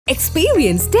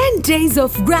Experience 10 days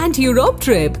of Grand Europe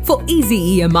trip for easy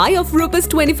EMI of Rs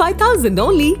 25,000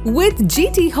 only with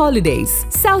GT Holidays,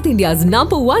 South India's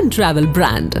 #1 travel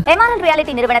brand. MRL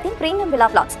Reality நிறுவனத்தின் premium villa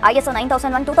plots ISO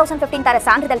 9001:2015 தர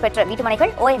சான்றிதழ் பெற்ற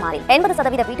வீட்டுமனைகள் OMRல்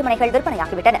 80% வீட்டுமனைகள்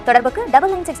விற்பனையாகிவிட்டன. தொடர்புக்கு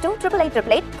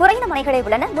 9962888888 குறைந்த மனைகளே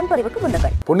உள்ளன. முன்பதிவுக்கு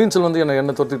முன்னுங்கள். பொன்னியின் செல்வன் வந்து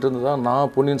என்ன தொத்திட்டு இருந்ததா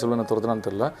நான் பொன்னியின் செல்வனை துரத்துனான்னு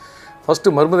தெரியல. ஃபர்ஸ்ட்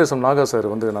மர்மதேசம் நாகா சார்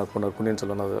வந்து நான் பண்ணார் பொன்னியின்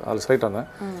செல்வன் அதில் செலக்ட் ஆனேன்.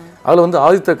 அதில் வந்து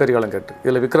ஆதித்த கரிகாலன் கேட்டு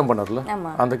இதில் விக்ரம் பண்ணார்ல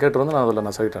அந்த கேட்டு வந்து நான் அதில்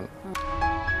செலக்ட் ஆனேன்.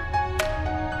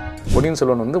 பொன்னியின்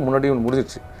செல்வன் வந்து முன்னாடி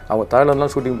முடிஞ்சிச்சு. அவங்க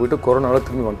தாய்லாந்துலாம் ஷூட்டிங் போயிட்டு கொரோனாவில்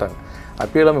திரும்பி வந்துட்டாங்க.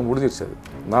 அப்பயே எல்லாமே முடிஞ்சிருச்சு. அது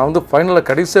நான் வந்து ஃபைனலில்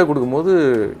கடைசியாக கொடுக்கும்போது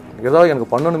ஏதாவது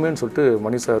எனக்கு பண்ணணுமேனு சொல்லிட்டு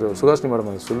மணி சார் சுகாசினி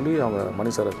மேடம் சொல்லி அவங்க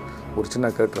மணி சார் ஒரு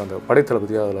சின்ன கேட்டு அந்த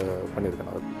படைத்தளபதியாக அதில்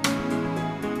பண்ணியிருக்கேன். அது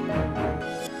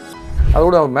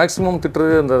அதோட மேக்ஸிமம்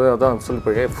திட்டுறது அந்த அதான் சொல்லி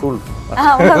ஃபூல்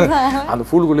அந்த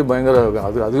ஃபூலுக்குள்ளேயே பயங்கர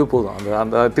அதுவே போதும்.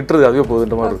 அந்த திட்டுறது அதுவே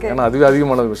போகுதுன்ற மாதிரி இருக்கும். ஏன்னா அதுவே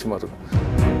அதிகமான விஷயமா இருக்கும்.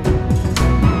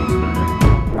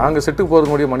 நாங்கள் செட்டுக்கு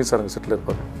போகிறதுக்கு முன்னாடியே மணி சார் அங்கே செட்டில்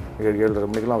இருப்பார். 7:30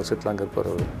 மணிக்கெலாம் அவர் செட்டில் அங்கே இருப்பார்.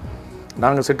 அவர்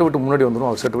நாங்கள் செட்டு விட்டு முன்னாடி வந்துடும்.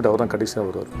 அவர் செட்டு விட்டு அவர் தான் கடைசியாக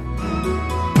வருவார்.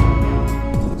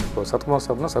 இப்போ சத்குமார்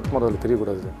சார்னா சத்குமார் அதில்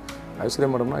தெரியக்கூடாது,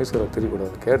 ஐஸ்வர்யா மேடம்னா ஐஸ்வர்யா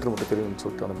தெரியக்கூடாது, கேரக்டர் மட்டும் தெரியும்னு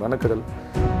சொல்லிட்டு அந்த மெனக்கடல்.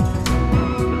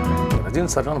 ரஜினி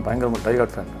சார்னா நான் பயங்கரமாக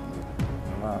டைகார்ட் ஃபேன்.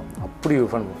 அப்படி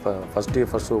fun first day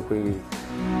first show போய்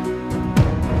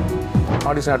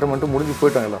ஆடிஷன் அட்டன் பண்ணிட்டு முடிஞ்சு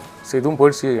போயிட்டாங்களா. சரி இதுவும்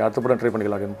போயிடுச்சு, அடுத்த படம் ட்ரை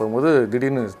பண்ணிக்கலாம் அப்படின்னு போகும்போது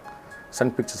திடீர்னு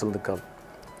சன் பிக்சர்ஸ் வந்து கால்.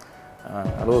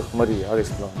 ஹலோ மாதிரி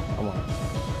ஆதேஷ் பலா, ஆமாம்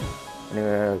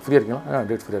நீங்கள் ஃப்ரீயாக இருக்கீங்களா?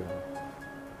 டேட் ஃப்ரீயாக இருக்கேன்.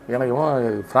 எனக்கு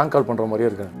எவன் ஃப்ராங்க் கால் பண்ணுற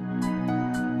மாதிரியே இருக்கேன்.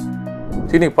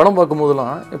 சரி நீ படம்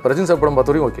பார்க்கும்போதெல்லாம் இப்போ ரஜினி சார் படம்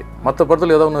பார்த்த வரையும் ஓகே. மற்ற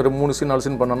படத்தில் ஏதாவது ஒன்று 3 சீன் 4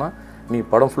 சீன் பண்ணோன்னா நீ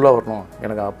படம் ஃபுல்லாக வரணும்,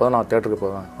 எனக்கு அப்போ தான் நான் தேட்டருக்கு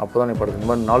போவேன், அப்போ தான் நீ படம் இந்த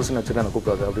மாதிரி 4 சீன் வச்சுட்டு எனக்கு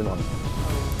கூப்பிடாது அப்படின்னு வாங்க.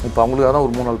 இப்போ அவங்களுக்காக தான்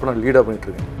ஒரு 3-4 படம் நான் லீடாக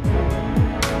பண்ணிகிட்ருக்கேன்.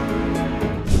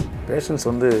 பேஷன்ஸ்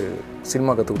வந்து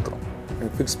சினிமா கற்றுக் கொடுத்துரும்.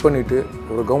 எனக்கு ஃபிக்ஸ் பண்ணிவிட்டு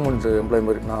ஒரு கவர்மெண்ட் எம்ப்ளாயி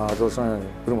மாதிரி நான் அடுத்த வருஷம்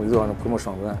இது வாங்க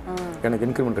ப்ரொமோஷன் வாங்குவேன், எனக்கு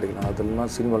இன்க்ரிமெண்ட் கிடைக்கலாம்,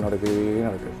 அதெல்லாம் சினிமாவில் நடக்கவே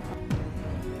நடக்குது.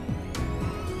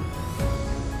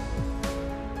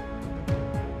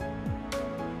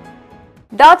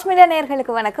 டாட்ஸ் மீடியா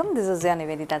நேயர்களுக்கு வணக்கம். This is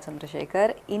Nivedita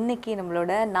Chandrasekhar. இன்னைக்கு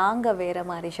நம்மளோட நாங்கள் வேற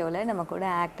மாதிரி ஷோவில் நம்ம கூட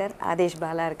ஆக்டர் ஆதேஷ்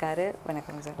பாலா இருக்காரு.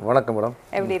 வணக்கம் சார். வணக்கம் மேடம்,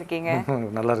 எப்படி இருக்கீங்க?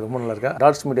 நல்லா இருக்கு, ரொம்ப நல்லா இருக்கேன்.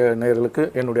 டாட்ஸ் மீடியா நேயர்களுக்கு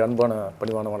என்னுடைய அன்பான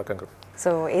பணிவான வணக்கங்கள்.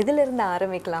 ஸோ எதிலிருந்து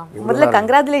ஆரம்பிக்கலாம்? முதல்ல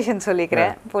கங்க்ராச்சுலேஷன்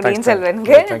சொல்லிக்கிறேன் பொன்னியின்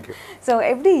செல்வனுக்கு. ஸோ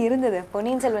எப்படி இருந்தது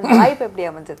பொன்னியின் செல்வன் வாய்ப்பு எப்படி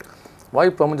அமைஞ்சது?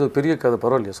 வாய்ப்பு அமைஞ்சது பெரிய கதை,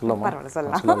 பரவாயில்லையா சொல்லலாமா?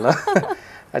 சொல்லலாம்.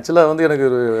 ஆக்சுவலாக வந்து எனக்கு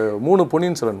ஒரு 3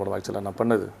 பொன்னியின் செல்வன் படம் ஆக்சுவலாக நான்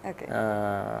பண்ணது.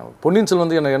 பொன்னியின் செல்வன்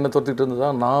வந்து என்ன தொத்திட்டு இருந்ததா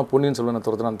நான் பொன்னியின் செல்வனை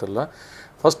துரத்துனான்னு தெரியல.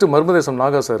 ஃபஸ்ட்டு மர்மதேசம்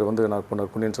நாகா சார் வந்து நான்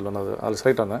பண்ணார் பொன்னியின் செல்வன் அதில்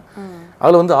செலக்ட் ஆனேன்.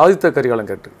 அதில் வந்து ஆதித்த கரிகாலன்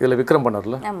கேட்டு இதில் விக்ரம்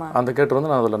பண்ணார்ல அந்த கேட்டு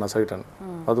வந்து நான் அதில் செலக்ட் ஆனேன்.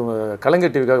 அது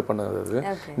கலைஞர் டிவிக்காக பண்ணது. அது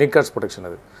நிக்கார்ட்ஸ் ப்ரொடக்ஷன்.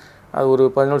 அது ஒரு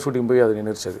 10 நாள் ஷூட்டிங் போய் அது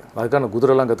நின்றுச்சு. அதுக்காக நான்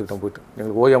குதிரைலாம் கற்றுக்கிட்டேன். போயிட்டு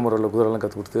எங்களுக்கு ஓயா முறையில் குதிரைலாம்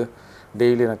கற்றுக் கொடுத்து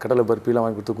டெய்லி நான் கடலை பருப்பிலாம்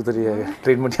வாங்கி கொடுத்து குதிரையை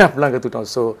ட்ரெயின் பண்ணி அப்படிலாம் கற்றுக்கிட்டோம்.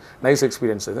 ஸோ நைஸ்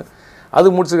எக்ஸ்பீரியன்ஸ் அது. அது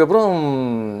முடிச்சதுக்கப்புறம்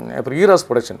அப்புறம் ஈராஸ்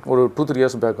ப்ரொடக்ஷன் ஒரு 2-3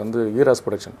 இயர்ஸ் பேக் வந்து eros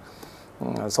production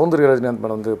Soundarya Rajinikanth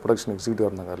madam வந்து ப்ரொடக்ஷன் எக்ஸிக்யூட்டிவ்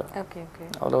இருந்தாங்க.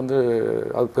 அதில் வந்து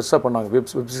அது பெருசாக பண்ணாங்க.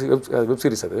 Web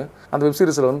series. அது அந்த வெப்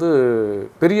சீரிஸில் வந்து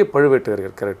பெரிய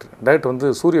பழுவேட்டரையர் கேரக்டர் டைரக்டர் வந்து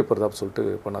சூரிய பிரதாப் சொல்லிட்டு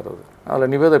பண்ணார். அவர்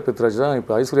அதில் நிவேதா பித்ராஜ் தான்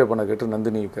இப்போ ஐஸ்வர்யா பண்ண கேட்டு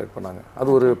நந்தினி கேட் பண்ணாங்க.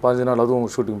 அது ஒரு 15 நாள்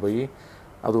அதுவும் ஷூட்டிங் போய்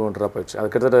அதுவும் ட்ராப் ஆயிடுச்சு. அது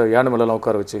கிட்டத்தட்ட யானை மேலாம்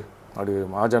உட்கார வச்சு அப்படி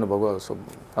ஆஜானு பாபா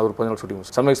அது ஒரு 15 நாள் ஷூட்டிங்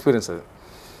செம்ம எக்ஸ்பீரியன்ஸ்.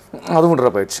 அதுவும்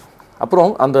ட்ராப் ஆயிடுச்சு.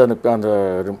 அப்புறம் அந்த அந்த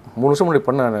 3 வருஷம் முன்னாடி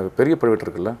பண்ண பெரிய பழுவேட்டர்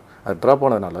இருக்குல்ல அது ட்ராப்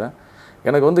ஆனதுனால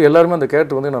எனக்கு வந்து எல்லாருமே அந்த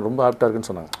கேரக்டர் வந்து நான் ரொம்ப ஆப்டாக இருக்குன்னு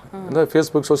சொன்னாங்க. இந்த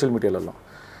ஃபேஸ்புக் சோஷியல் மீடியாலெல்லாம்.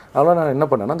 அதனால் நான் என்ன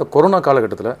பண்ணேன்னா அந்த கொரோனா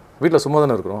காலகட்டத்தில் வீட்டில் சும்மா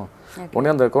தானே இருக்கிறோம்.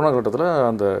 உடனே அந்த கொரோனா காலகட்டத்தில்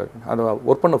அந்த அந்த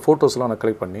ஒர்க் பண்ண ஃபோட்டோஸ்லாம் நான்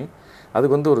கலெக்ட் பண்ணி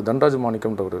அதுக்கு வந்து ஒரு தன்ராஜ்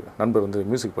மாணிக்கம்ன்ற ஒரு நண்பர் வந்து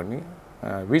மியூசிக் பண்ணி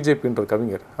விஜேபின்ற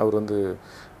கவிஞர் அவர் வந்து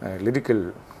லிரிக்கல்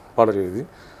பாடல் எழுதி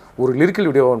ஒரு லிரிக்கல்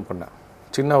வீடியோவாக ஒன்று பண்ணேன்.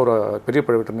 சின்ன ஒரு பெரிய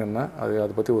பழுவேட்டர்னு என்ன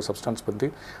அதை பற்றி ஒரு சப்ஸ்டான்ஸ் பற்றி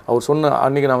அவர் சொன்ன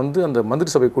அன்றைக்கி நான் வந்து அந்த மந்திரி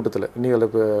சபை கூட்டத்தில் இன்றைக்கி அதில்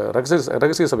இப்போ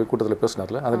ரகசிய சபை கூட்டத்தில்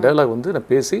பேசினார்ல அந்த டைலாக் வந்து நான்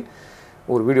பேசி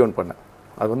ஒரு வீடியோ ஒன்று பண்ணேன்.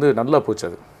 அது வந்து நல்லா போச்சு.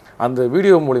 அது அந்த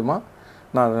வீடியோ மூலிமா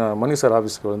நான் மணி சார்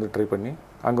ஆஃபீஸுக்கு வந்து ட்ரை பண்ணி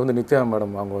அங்கே வந்து நித்யா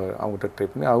மேடம் அவங்ககிட்ட ட்ரை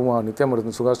பண்ணி அவங்க நித்யா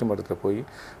மேடம் சுகாசினி மேடத்தில் போய்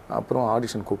அப்புறம்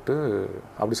ஆடிஷன் கூப்பிட்டு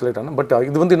அப்படி செலக்ட் ஆனேன். பட்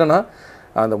இது வந்து என்னென்னா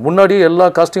அந்த முன்னாடியே எல்லா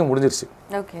காஸ்டியும் முடிஞ்சிருச்சு.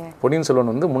 பொன்னியின்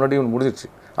செல்வன் வந்து முன்னாடியே முடிஞ்சிருச்சு.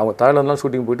 அவங்க தாய்லாந்துலாம்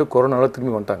ஷூட்டிங் போயிட்டு கொரோனாவில்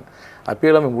திரும்பி வந்துட்டாங்க. அப்பயே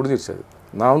எல்லாமே முடிஞ்சிருச்சு. அது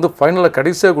நான் வந்து ஃபைனலில்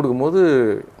கடைசியாக கொடுக்கும்போது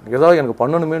ஏதாவது எனக்கு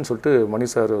பண்ணணுமேனு சொல்லிட்டு மணி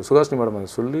சார் சுகாசினி மேடம்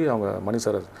சொல்லி அவங்க மணி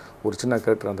சார் ஒரு சின்ன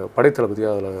கேரக்டர் அந்த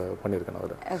படைத்தளபதியாக அதில் பண்ணியிருக்கேன்.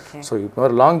 அதில் ஸோ இப்போ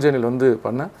மாதிரி லாங் ஜேர்னியில் வந்து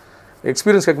பண்ணேன்.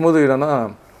 எக்ஸ்பீரியன்ஸ் கேட்கும்போது என்னென்னா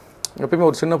எப்பயுமே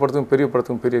ஒரு சின்ன படத்துக்கும் பெரிய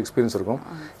படத்துக்கும் பெரிய எக்ஸ்பீரியன்ஸ் இருக்கும்.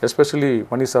 எஸ்பெஷலி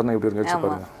மணி சார்னா இப்படி இருந்துச்சு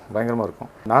பாருங்கள், பயங்கரமாக இருக்கும்.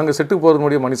 நாங்கள் செட்டுக்கு போகிறதுக்கு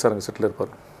முன்னாடியே மணி சார் அங்கே செட்டில்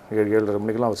இருப்பார். 7:30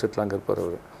 மணிக்கெல்லாம் அவர் செட்டில் அங்கே இருப்பார்.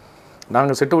 அவர்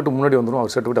நாங்கள் செட்டை விட்டு முன்னாடி வந்துடும்,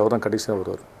 அவர் செட்டை விட்டு அவர் தான் கடைசியாக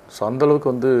வருவார். ஸோ அந்தளவுக்கு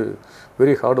வந்து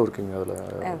வெரி ஹார்ட் ஒர்க்கிங் அதில்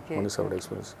மணி சாரோட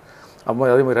எக்ஸ்பீரியன்ஸ்.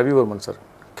 அப்போ அதே மாதிரி ரவிவர்மன் சார்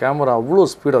கேமரா அவ்வளோ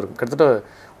ஸ்பீடாக இருக்கும். கிட்டத்தட்ட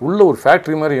உள்ள ஒரு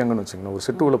ஃபேக்ட்ரி மாதிரி எங்கன்னு வச்சுக்கோங்க. ஒரு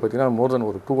செட்டு உள்ள பார்த்தீங்கன்னா மோர் தென்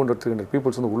ஒரு 200-300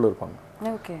 பீப்புள்ஸ் வந்து உள்ளே இருப்பாங்க.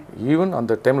 ஈவன்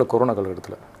அந்த டைமில் கொரோனா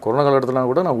காலகட்டத்தில்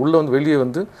கூட நான் உள்ளே வந்து வெளியே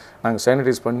வந்து நாங்கள்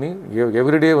சானிடைஸ் பண்ணி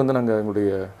எவ்ரிடே வந்து நாங்கள்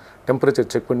எங்களுடைய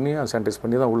டெம்பரேச்சர் செக் பண்ணி சானிடைஸ்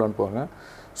பண்ணி தான் உள்ளே அனுப்புவாங்க.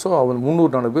 ஸோ அவங்க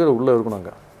 300-400 பேர் உள்ளே இருக்கும்.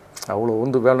 நாங்கள் அவ்வளோ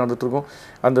வந்து வேலை நடந்துகிட்ருக்கோம்.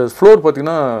 அந்த ஃப்ளோர்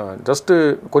பார்த்திங்கன்னா ஜஸ்ட்டு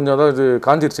கொஞ்சம் அதாவது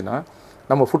காஞ்சிருச்சுன்னா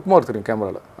நம்ம ஃபுட் மார்க் தெரியும்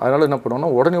கேமராவில். அதனால் என்ன பண்ணுவோம்னா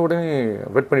உடனே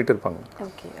வெட் பண்ணிகிட்டே இருப்பாங்க.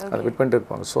 அதை வெட் பண்ணிகிட்டே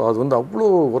இருப்பாங்க. ஸோ அது வந்து அவ்வளோ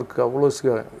ஒர்க் அவ்வளோ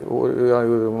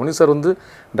மணி சார் வந்து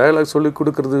டயலாக் சொல்லி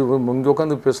கொடுக்குறது இங்கே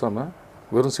உட்காந்து பேசாமல்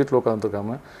வெறும் சீட்டில்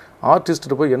உட்காந்துருக்காமல்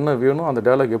ஆர்டிஸ்ட்டு போய் என்ன வேணும், அந்த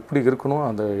டயலாக் எப்படி இருக்கணும்,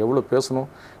 அந்த எவ்வளோ பேசணும்,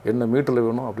 என்ன மீட்டரில்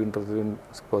வேணும் அப்படின்றது.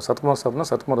 இப்போ சத்குமார் சார்னா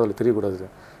சத்குமார் அதில் தெரியக்கூடாது,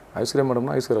 ஐஸ்வர்யா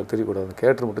மேடம்னா ஐஸ்வர்யா தெரியக்கூடாது,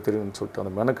 கேரக்டர் மட்டும் தெரியும்னு சொல்லிட்டு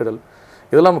அந்த மெனக்கடல்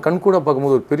இதெல்லாம் கண்கூட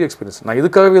பார்க்கும்போது ஒரு பெரிய எக்ஸ்பீரியன்ஸ். நான்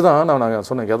இதுக்காகவே தான் நான்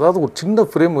சொன்னேன், ஏதாவது ஒரு சின்ன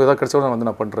ஃப்ரேம் ஏதாவது கிடச்சா நான் வந்து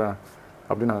நான் பண்ணுறேன்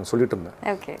அப்படின்னு நான் சொல்லிட்டு இருந்தேன்.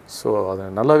 ஓகே. ஸோ அது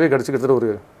நல்லாவே கிடச்சிக்கிட்டு ஒரு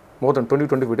மோர் தென்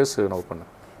 20-25 டேஸ் நான் ஒர்க்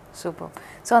பண்ணேன். சூப்பர்.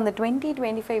 ஸோ அந்த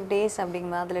 20-25 டேஸ்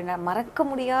அப்படிங்கும்போது அதில் நான் மறக்க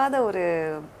முடியாத ஒரு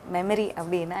மெமரி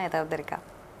அப்படின்னா ஏதாவது இருக்கா?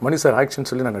 மணி சார் ஆக்ஷன்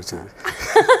சொல்லி நான் நடிச்சது.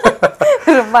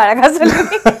 ரொம்ப அழகாக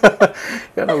சொல்லுங்க.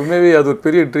 ஏன்னா உண்மையாகவே அது ஒரு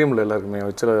பெரிய ட்ரீமில் எல்லாருக்குமே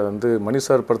வச்சு வந்து மணி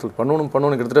சார் படத்தில் பண்ணணும்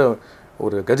கிட்டத்தட்ட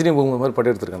ஒரு கஜினி பூமி மாதிரி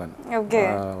படம் எடுத்திருக்கேன் நான்.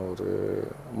 ஒரு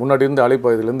முன்னாடி இருந்து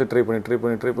அலைப்பாயுதுலேருந்து ட்ரை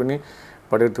பண்ணி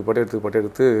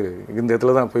படையெடுத்து இந்த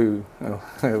இடத்துல தான் போய்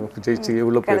ஜெயிச்சு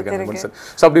உள்ளே போயிருக்கேன் மணி சார்.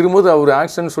 ஸோ அப்படி இருக்கும்போது அவர்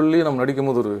ஆக்ஷன் சொல்லி நம்ம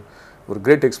நடிக்கும் போது ஒரு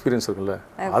கிரேட் எக்ஸ்பீரியன்ஸ் இருக்குல்ல,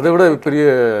 அதை விட பெரிய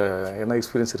என்ன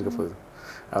எக்ஸ்பீரியன்ஸ் இருக்க போகுது.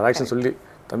 அவர் ஆக்ஷன் சொல்லி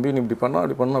தம்பி நீ இப்படி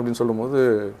பண்ணோம் அப்படின்னு சொல்லும்போது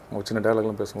ஒரு சின்ன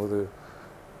டயலாக்லாம் பேசும்போது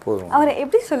போதும். அவர்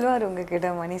எப்படி சொல்லுவார் உங்ககிட்ட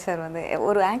மணி சார் வந்து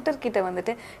ஒரு ஆக்டர் கிட்ட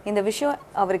வந்துட்டு இந்த விஷயம்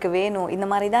அவருக்கு வேணும், இந்த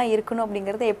மாதிரி தான் இருக்கணும்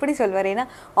அப்படிங்கிறத எப்படி சொல்வார்? ஏன்னா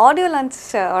ஆடியோ லான்ச்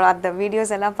அந்த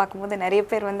வீடியோஸ் எல்லாம் பார்க்கும்போது நிறைய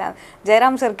பேர் வந்து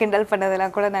ஜெயராம் சார் கிண்டல்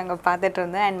பண்ணதெல்லாம் கூட நாங்கள் பார்த்துட்டு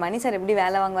இருந்தோம். அண்ட் மணி சார் எப்படி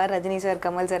வேலை வாங்குவார், ரஜினி சார்,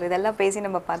 கமல் சார் இதெல்லாம் பேசி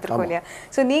நம்ம பார்த்துருக்கோம் இல்லையா?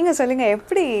 ஸோ நீங்கள் சொல்லுங்கள்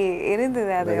எப்படி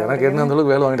இருந்தது அது? எனக்கு என்ன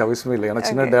அந்தளவுக்கு வேலை வாங்கிட்டு அவசியமே இல்லை. ஏன்னா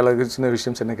சின்ன டயலாக் சின்ன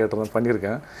விஷயம் சின்ன கேரக்டர்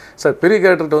பண்ணியிருக்கேன் சார். பெரிய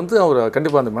கேரக்டர்கிட்ட வந்து அவர்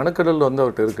கண்டிப்பாக அந்த மெனக்கடல் வந்து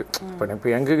அவர்கிட்ட இருக்குது.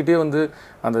 இப்போ எங்ககிட்டயே வந்து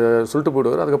அந்த சொல்லிட்டு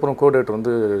போயிடுவார். அதுக்கப்புறம் கோஆர்டினேட்டர்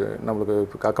வந்து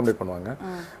நம்மளுக்கு அக்காமடேட் பண்ணுவாங்க.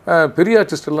 பெரிய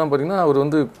ஆர்டிஸ்டெல்லாம் பார்த்தீங்கன்னா அவர்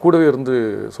வந்து கூடவே இருந்து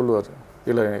சொல்லுவார்,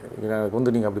 இல்லை எனக்கு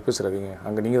வந்து நீங்கள் அப்படி பேசுகிறாதீங்க,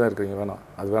 அங்கே நீங்கள் தான் இருக்கிறீங்க, வேணாம்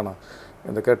அது வேணாம்,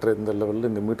 இந்த கேரக்டர் இந்த லெவலில்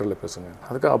இந்த மீட்டரில் பேசுங்க.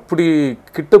 அதுக்கு அப்படி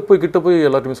கிட்ட போய்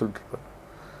எல்லாத்தையுமே சொல்லிட்டு இருப்பார்.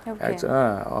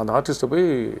 அந்த ஆர்டிஸ்ட்டை போய்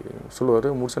சொல்லுவார்.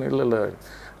 முடிச்சோன்னே இல்லை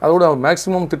அதோட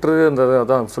மேக்ஸிமம் திட்டுறது அந்த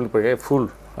அதான் சொல்லிப்போம் ஃபுல்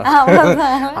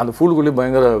அந்த ஃபுல்குள்ளேயே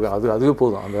பயங்கர அதுவே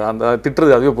போதும், அந்த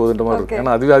திட்டுறது அதுவே போதுன்ற மாதிரி இருக்கும்.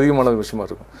 ஏன்னா அதுவே அதிகமான விஷயமா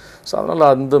இருக்கும். ஸோ அதனால்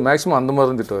அந்த மேக்ஸிமம் அந்த மாதிரி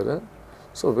தான் திட்டுவார்.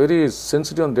 So very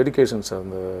sensitive and dedication sir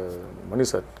அந்த மணி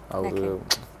சார். அவர்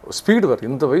ஸ்பீடு வேறு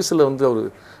இந்த வயசில் வந்து அவர்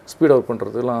ஸ்பீட் அவர்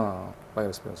பண்ணுறதுலாம்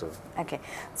பயங்கர எக்ஸ்பீரியன்ஸ் சார். ஓகே.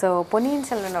 ஸோ பொன்னியின்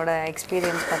செல்வனோட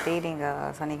எக்ஸ்பீரியன்ஸ் பற்றி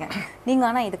நீங்கள் சொன்னீங்க. நீங்கள்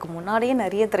ஆனால் இதுக்கு முன்னாடியே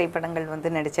நிறைய திரைப்படங்கள்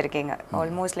வந்து நடிச்சிருக்கீங்க.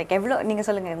 ஆல்மோஸ்ட் லைக் எவ்வளோ நீங்கள்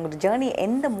சொல்லுங்கள் உங்களோட ஜேர்னி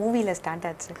எந்த மூவியில் ஸ்டார்ட்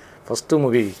ஆச்சு? ஃபஸ்ட்டு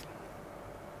மூவி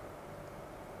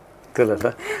தெரியல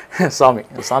சாமி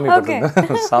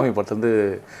படத்துலேருந்து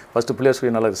ஃபஸ்ட்டு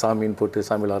பிள்ளையார் நல்லா சாமின்னு போட்டு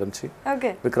சாமியில் ஆரம்பிச்சு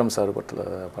விக்ரம் சார்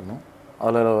படத்தில் பண்ணோம்.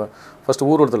 அதில் ஃபஸ்ட்டு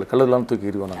ஊர்வலத்தில் கல்லெல்லாம்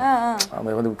தூக்கி எறிவோம்.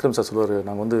 நாங்கள் வந்து விக்ரம் சார் சொல்லுவார்,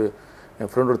 நாங்கள் வந்து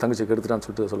என் ஃப்ரெண்டோட தங்கச்சிக்கு எடுத்துட்டான்னு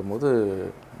சொல்லிட்டு சொல்லும்போது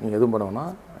நீங்கள் எதுவும் பண்ணுவேன்னா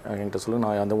என்கிட்ட சொல்லுங்கள்,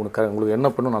 நான் அந்த உங்களுக்கு என்ன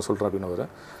பண்ணும் நான் சொல்கிறேன் அப்படின்னு வர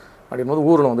அப்படின்போது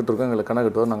ஊரில் வந்துட்டு இருக்கோம். எங்களை கண்ணை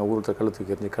கட்டுவார். நாங்கள் ஊரில் கல்லை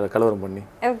தூக்கி எறிஞ்சு கலவரம் பண்ணி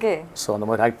ஸோ அந்த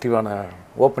மாதிரி ஆக்டிவான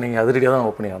ஓப்பனிங் அதிரடியாக தான்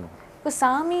ஓப்பனிங் ஆகணும். இப்போ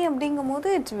சாமி அப்படிங்கும் போது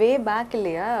இட்ஸ் வே பேக்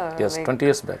இல்லையா? S 20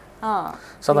 years back.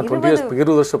 ஸோ அந்த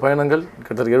 20 வருஷ பயணங்கள்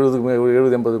கிட்டத்தட்ட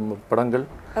 70-80 படங்கள்,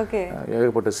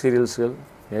 ஏகப்பட்ட சீரியல்ஸ்கள்,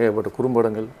 ஏகப்பட்ட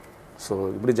குறும்படங்கள். ஸோ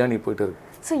இப்படி ஜேர்னி போயிட்டு இருக்கு.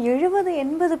 ஸோ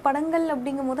 70-80 படங்கள்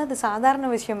அப்படிங்கும் போது அது சாதாரண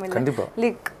விஷயம் இல்லை. கண்டிப்பாக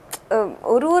லைக்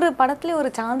ஒரு படத்துலேயும் ஒரு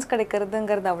சான்ஸ்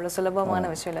கிடைக்கிறதுங்கிறது அவ்வளோ சுலபமான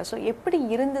விஷயம் இல்லை. ஸோ எப்படி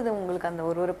இருந்தது உங்களுக்கு அந்த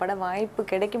ஒரு பட வாய்ப்பு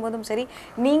கிடைக்கும் போதும் சரி,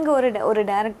 நீங்கள் ஒரு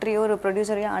டேரக்டரையோ ஒரு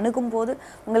ப்ரொடியூசரையோ அணுகும் போது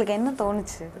உங்களுக்கு என்ன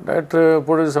தோணுச்சு? டேரக்டர்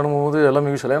ப்ரொடியூசர் அணுகும்போது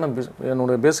எல்லாமே யூஸ்வலாக ஏன்னா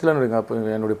என்னோட பேசிக்கலாக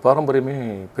என்னுடைய பாரம்பரியமே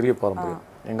பெரிய பாரம்பரியம்.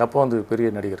 எங்கள் அப்பா வந்து பெரிய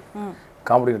நடிகர்,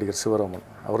 காமெடி நடிகர் சிவராமன்.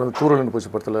 அவர் வந்து தூரல்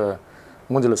போச்சு படத்தில்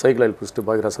மூஞ்சில் சைக்கிள் ஆயில் பிடிச்சிட்டு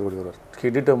பாக்யராசர் கூட வருவார். He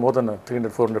did more then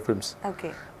 300-400 films.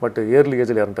 But yearly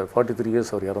ஏஜில் இறந்துட்டார். 43 years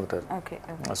அவர் இறந்துட்டார்.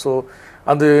 ஸோ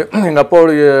அது எங்கள்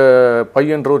அப்பாவுடைய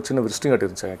பையன்ற ஒரு சின்ன விசிட்டிங் கார்டு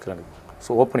இருந்துச்சு ஆக்சுவலாக.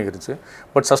 ஸோ ஓப்பனிங் இருந்துச்சு.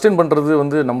 பட் சஸ்டெயின் பண்ணுறது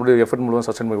வந்து நம்மளுடைய எஃபர்ட் மூலம்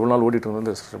சஸ்டெயின் பண்ணி இவ்வளோ நாள் ஓடிட்டு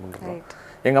இருந்தது சஸ்டெயின் பண்ணுறது.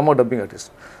 எங்கள் அம்மா டப்பிங்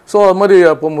ஆர்டிஸ்ட். ஸோ அது மாதிரி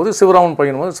போகும்போது சிவராமன்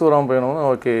பையனும்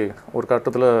ஓகே ஒரு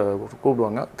கட்டத்தில்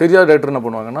கூப்பிடுவாங்க. தெரியாத டேரக்டர் என்ன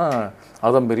பண்ணுவாங்கன்னா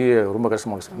அதான் பெரிய ரொம்ப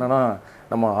கஷ்டமாகிடுச்சு. என்னென்னா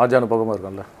நம்ம ஆஜான பக்கமாக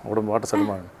இருக்கான்ல உடம்பு வாட்ட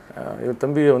சலமாக என்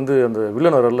தம்பியை வந்து அந்த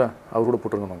வில்லன் வரல அவர் கூட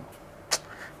போட்டுருந்தாங்க.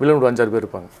 வில்லன் ஒரு 5-6 பேர்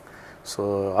இருப்பாங்க. ஸோ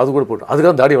அது கூட போட்டு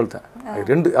அதுக்காக தாடி வளர்த்தேன்.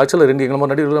 ஆக்சுவலாக ரெண்டு எங்களை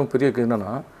மாதிரி நடிகர்கள் பெரிய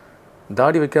என்னென்னா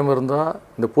தாடி வைக்காமல் இருந்தால்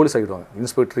இந்த போலீஸ் ஆகிடுவாங்க,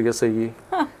 இன்ஸ்பெக்டர் எஸ்ஐ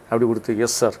அப்படி கொடுத்து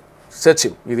எஸ் சார் சர்ச்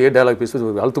இதே டயலாக் பேசி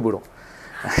அழுத்து போயிடும்.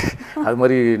 அது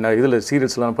மாதிரி நான் இதில்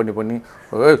சீரியல்ஸ்லாம் பண்ணி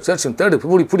சர்ச் தேர்டு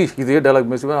புடி இதே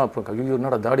டயலாக் பேசுவேன். அப்புறம் ஐயோ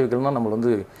என்னடா தாடி வைக்கலன்னா நம்மளை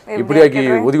வந்து இப்படியாக்கி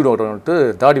ஒதுக்கிடுவோம்ட்டு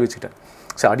தாடி வச்சுக்கிட்டேன்.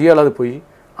 சரி அடியாலாவது போய்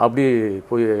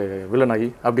வில்லன் ஆகி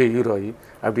அப்படியே ஹீரோ ஆகி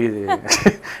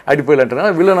அப்படி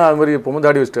போயிடலான்ட்டு வில்லன் அது மாதிரி இப்போ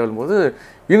தாடி வச்சுட்டு வரும்போது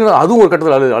இன்னும் அதுவும் ஒரு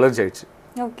கட்டத்தில் அலர்ஜி ஆகிடுச்சு.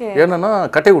 ஏன்னா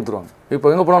கட்டை கொடுத்துருவாங்க. இப்போ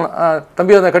எங்கே போனாலும்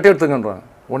தம்பி அதை கட்டை எடுத்துக்கன்றாங்க.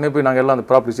 உடனே போய் நாங்கள் எல்லாம் அந்த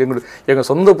ப்ராப்பர்ட்டிஸ் எங்கள்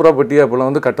சொந்த ப்ராப்பர்ட்டியாக அப்போல்லாம்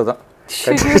வந்து கட்டை தான்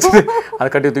அதை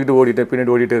கட்டி தூக்கிட்டு ஓடிட்டேன்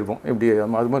பின்னாடி ஓடிட்டே இருப்போம். இப்படி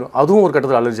அது மாதிரி அதுவும் ஒரு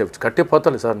கட்டத்தில் அலர்ஜி ஆகிடுச்சு. கட்டை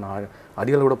பார்த்தாலே சார் நான்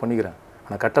அடியால் கூட பண்ணிக்கிறேன்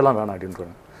ஆனால் கட்டெல்லாம் வேணாம்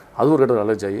அப்படின்றாங்க. அது ஒரு கட்டத்தில்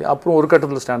அலர்ஜி ஆகி அப்புறம் ஒரு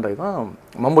கட்டத்தில் ஸ்டாண்ட் ஆகி தான்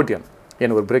மம்பட்டியான்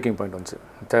எனக்கு ஒரு பிரேக்கிங் பாயிண்ட் வந்துச்சு.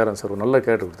 தியாகராஜன் சார் ஒரு நல்ல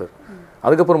கேரக்டர் கொடுத்தாரு.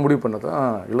 அதுக்கப்புறம் முடிவு பண்ணதான்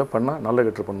இல்லை பண்ணால் நல்ல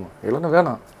கேரக்டர் பண்ணணும், இல்லைன்னா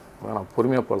வேணாம்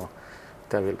பொறுமையாக போகலாம்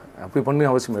தேவையில்லை அப்படி பண்ணி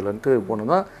அவசியம் இல்லைன்ட்டு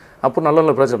போனோம் தான். அப்புறம் நல்ல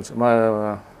நல்ல ப்ராஜெக்ட் இருந்துச்சு.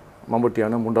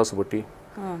 மம்பட்டியான முண்டாசுப்பட்டி,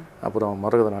 அப்புறம்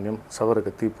மரகத நாணயம்,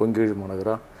 சவரகத்தி, பொங்கேழி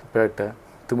மாநகரா, பேட்டை,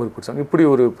 திமிர் பிடிச்சாங்க. இப்படி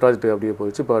ஒரு ப்ராஜெக்ட் அப்படியே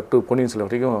போயிடுச்சு. இப்போ பொன்னியின் செல்வன்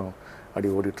வரைக்கும் அப்படி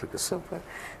ஓடிட்டுருக்கு. சூப்பர்.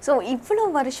 ஸோ இவ்வளோ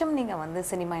வருஷம் நீங்கள் வந்து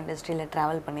சினிமா இண்டஸ்ட்ரியில்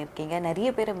ட்ராவல் பண்ணியிருக்கீங்க, நிறைய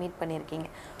பேரை மீட் பண்ணியிருக்கீங்க.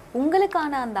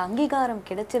 உங்களுக்கான அந்த அங்கீகாரம்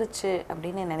கிடைச்சிருச்சு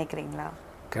அப்படின்னு நினைக்கிறீங்களா?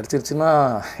 கிடைச்சிருச்சுன்னா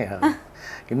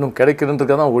இன்னும்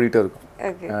கிடைக்கிறதுக்காக தான் ஓடிட்டே இருக்கும்.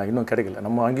 இன்னும் கிடைக்கல.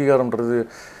 நம்ம அங்கீகாரம்ன்றது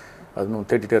அது இன்னும்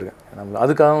தேடிட்டே இருக்கேன். நம்ம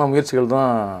அதுக்கான முயற்சிகள்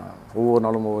தான் ஒவ்வொரு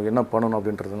நாளும் என்ன பண்ணணும்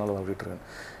அப்படின்றதுனால தான் ஓடிட்டு இருக்கேன்.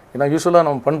 ஏன்னா யூஸ்வலாக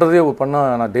நம்ம பண்ணுறதே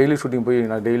பண்ணால் நான் டெய்லி ஷூட்டிங்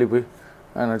போய்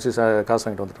நினச்சி காசு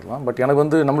வாங்கிட்டு வந்துட்டுருக்கலாம். பட் எனக்கு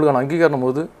வந்து நம்மளுக்கான அங்கீகாரம்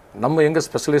போது நம்ம எங்கே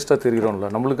ஸ்பெஷலிஸ்ட்டாக தெரிகிறோம்ல,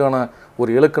 நம்மளுக்கான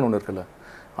ஒரு இலக்குன்னு ஒன்று இருக்குல்ல,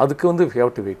 அதுக்கு வந்து we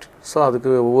have to wait. So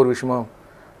அதுக்கு ஒவ்வொரு விஷயமா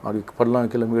அப்படி படலாம்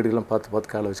கீழே வீடுகள்லாம் பார்த்து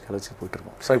காலை வச்சு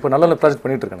போயிட்டுருக்கோம். ஸோ இப்போ நல்ல ப்ராஜெக்ட்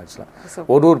பண்ணிகிட்ருக்கேன். ஆக்சுவலாக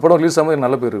ஒரு படம் ரிலீஸ் ஆகும்போது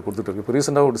நல்ல பேர் கொடுத்துட்ருக்கு. இப்போ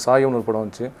ரீசெண்டாக ஒரு சாயம்னு ஒரு படம்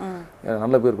வந்துச்சு,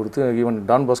 நல்ல பேர் கொடுத்து ஈவன்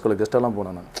டான் பாஸ்கோவில் கெஸ்ட்டாலாம்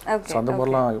போனேன் நான். ஸோ அந்த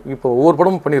மாதிரிலாம் இப்போ ஒவ்வொரு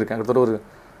படமும் பண்ணியிருக்கேன். கிட்டத்தட்ட ஒரு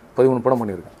 13 படம்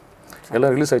பண்ணியிருக்கேன்.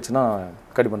 எல்லாம் ரிலீஸ் ஆயிடுச்சுன்னா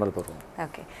கண்டிப்பாக நல்ல பேர்.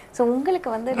 ஓகே. ஸோ உங்களுக்கு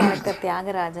வந்து director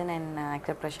Thiagarajan and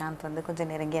actor Prashanth வந்து கொஞ்சம்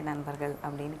நெருங்கிய நண்பர்கள்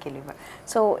அப்படின்னு கேள்விப்பட்டேன்.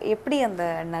 ஸோ எப்படி அந்த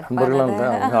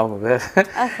நண்பர்கள்லாம் அவங்க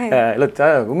இல்லை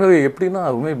உண்மை எப்படின்னா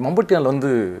உண்மை மம்பட்டியானில்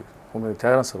வந்து உண்மை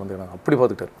தியாகராஜன் சார் வந்து நான் அப்படி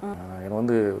பார்த்துட்டார். எனக்கு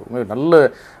வந்து உண்மை நல்ல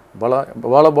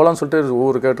பாலான்னு சொல்லிட்டு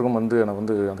ஒவ்வொரு கேரக்டருக்கும் வந்து எனக்கு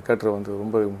வந்து அந்த கேரக்டரை வந்து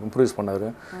ரொம்ப இம்ப்ரூவைஸ் பண்ணார்.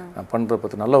 நான் பண்ணுற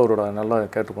பார்த்து நல்லா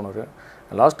கேரக்டர் பண்ணார்.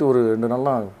 லாஸ்ட்டு ஒரு 2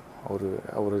 நாள்லாம்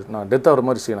அவர் நான் டெத் ஆகிற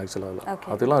மாதிரி சீன் ஆக்சுவலாக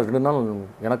அதெல்லாம் 2 நாள்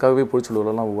எனக்காகவே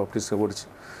பொழிச்சுள்ளலாம் அப்படி ஓடிச்சு,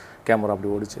 கேமரா அப்படி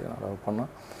ஓடிச்சு நான் பண்ணேன்.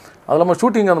 அது இல்லாமல்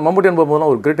ஷூட்டிங் அந்த மம்பட்டியான்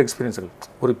போகும்போதுலாம் ஒரு கிரேட் எக்ஸ்பீரியன்ஸ்.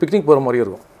 ஒரு பிக்னிக் போகிற மாதிரியே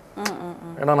இருக்கும்.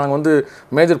 ஏன்னா நாங்கள் வந்து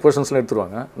மேஜர் பர்சன்ஸ்லாம்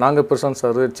எடுத்துருவாங்க, நாங்கள் பர்சன்ஸ்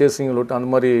சார் சேசிங் லோட்டு அந்த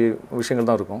மாதிரி விஷயங்கள்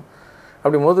தான் இருக்கும்.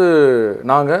 அப்படிங்கும்போது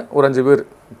நாங்கள் ஒரு 5 பேர்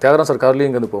தியாகராஜன் சார்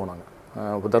கார்லேயும் இங்கேருந்து போவோம்.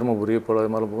 நாங்கள் இப்போ தருமபுரி போல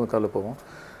இது மாதிரி போவோம், காரில் போவோம்.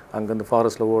 அங்கேருந்து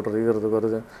ஃபாரஸ்ட்டில் ஓடுறது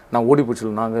வருது.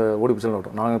 நாங்கள் நாங்கள் ஓடிப்பிடிச்சல்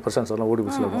ஓடுறோம். நாங்கள் பர்சன்ஸ் எல்லாம்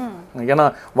ஓடிப்பிடிச்சல் ஓடுவோம். ஏன்னா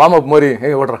வார்ம் அப் மாதிரி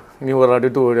ஓடுறோம், நீ ஒரு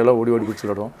அடிட்டு எல்லாம்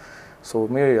ஓடிப்பிடிச்சல் ஓடுவோம். ஸோ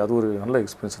அது ஒரு நல்ல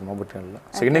எக்ஸ்பீரியன்ஸ் மம்பட்டியானில்.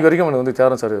 ஸோ இன்றைக்கு வரைக்கும் எனக்கு வந்து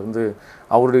தியாகராஜன் சார் வந்து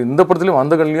அவருடைய இந்த படத்துலையும்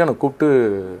அந்த கண்ணிலையும் எனக்கு கூப்பிட்டு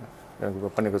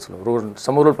எனக்கு பண்ணிக்க சொல்லுவேன்.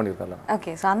 சம ரோல் பண்ணியிருக்காங்க.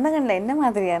 ஓகே. ஸோ அந்த கண்ணில் என்ன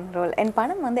மாதிரியான ரோல் என்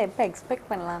படம் வந்து எப்போ எக்ஸ்பெக்ட்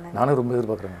பண்ணலான்னு நானும் ரொம்ப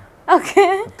எதிர்பார்க்குறேங்க. ஓகே.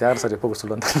 தியாகராஜன் சார் எப்போ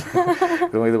சொல்லுவாங்க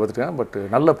ரொம்ப எதிர்பார்த்துருக்கேன். பட்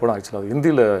நல்ல படம் ஆக்சுவலாக அது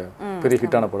ஹிந்தியில் பெரிய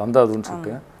ஹிட்டான படம் அந்த அதுன்னு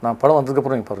சொல்லிட்டு நான் படம்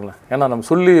வந்ததுக்கப்புறம் நீங்கள் பாருங்களேன். ஏன்னா நம்ம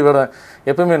சொல்லி வேறு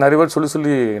எப்போயுமே நிறைய பேர்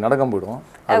சொல்லி நடக்காம போயிடும்.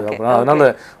 அதுக்கப்புறம் அதனால்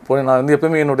நான் வந்து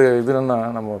எப்போயுமே என்னுடைய இதுன்னா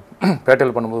நம்ம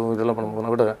பேட்டையில் பண்ணும்போது இதெல்லாம்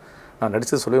பண்ணும்போது கூட நான்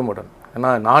நடிச்சது சொல்லவே மாட்டேன்.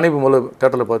 ஏன்னா நானே இப்போ முதல்ல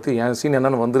தேட்டரில் பார்த்து என் சீன்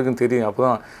என்னென்னு வந்திருக்குன்னு தெரியும். அப்போ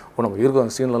தான் நம்ம இருக்கோம்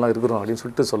அந்த சீன்லலாம் இருக்கிறோம் அப்படின்னு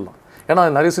சொல்லிட்டு சொல்லலாம். ஏன்னா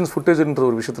நிறைய சீன்ஸ் ஃபுட்டேஜ்ன்ற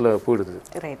ஒரு விஷயத்தில் போயிடுது.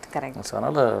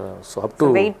 அதனால் அப் டு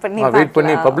வெயிட்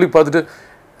பண்ணி பப்ளிக் பார்த்துட்டு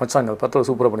மச்சாங்க அந்த படத்தில்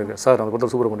சூப்பராக பண்ணியிருக்கேன் சார், அந்த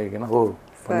படத்தில் சூப்பராக பண்ணியிருக்கேன்.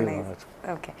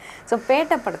 ஓகே. ஸோ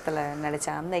பேட்டை படத்தில்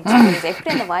நடித்தேன் அந்த எக்ஸ்பீரியன்ஸ்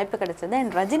எப்படி அந்த வாய்ப்பு கிடைச்சது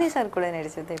அண்ட் ரஜினி சார் கூட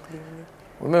நடித்தது எப்படி?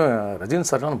 உண்மை ரஜினி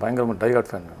சார்லாம் பயங்கரமாக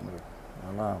டைஹார்ட் ஃபேன்.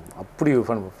 ஆனால் அப்படி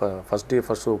ஃபேன். ஃபஸ்ட்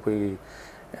ஷோ போய்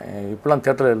இப்போலாம்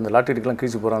தேட்டரில் இருந்த லாட்டரி டிக்கெட்லாம்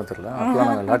கிழிச்சு போகிறான்னு தெரியல. அப்போலாம்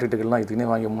நாங்கள் லாட்டரி டிக்கெட்லாம் இதுனே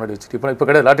வாங்கி முன்னாடி வச்சுட்டு இப்போ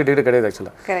கிடையாது, லாட்டரி டிக்கெட் கிடையாது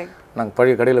ஆக்சுவலாக. நாங்கள்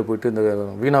பழைய கடையில் போய்ட்டு இந்த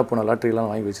வீணாக போன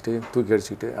லாட்டரிலாம் வாங்கி வச்சுட்டு தூக்கி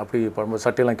அடிச்சுட்டு அப்படி படும்போது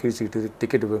சட்டையெல்லாம் கிழிச்சிக்கிட்டு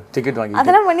டிக்கெட் வாங்கி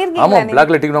ஆமாம்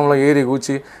பிளாக்ல டிக்கெட் வாங்கலாம் ஏறி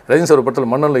ஊச்சி ரஜினி சார்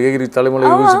படத்தில் மண்ணில் ஏறி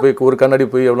தலைமையில் ஊச்சி போய் ஒரு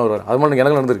கண்ணாடி போய் எவ்வளோ வரும். அது மாதிரி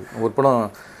எனக்கு நடந்திருக்கு.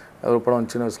 ஒரு படம்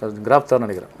சின்ன வயசில் கிராஃப் தான்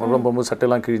நினைக்கிறேன். முதல்ல போகும்போது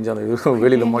சட்டையெல்லாம் கிழிஞ்சு அந்த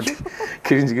வெளியில் மாட்டி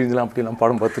கிழிஞ்செலாம் அப்படிலாம்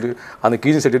படம் பார்த்துட்டு அந்த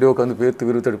கிழிஞ்சு சட்டையே உட்காந்து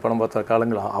விருத்தடி படம் பார்த்தா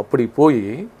காலங்கள் அப்படி போய்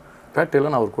பேட்டையில்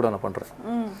நான் அவர் கூட நான் பண்ணுறேன்.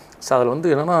 ஸோ அதில் வந்து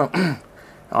என்னென்னா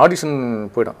ஆடிஷன்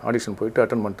போயிட்டு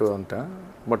அட்டன் பண்ணிட்டு வந்துட்டேன்.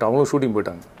 பட் அவங்களும் ஷூட்டிங்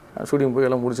போயிட்டாங்க. ஷூட்டிங் போய்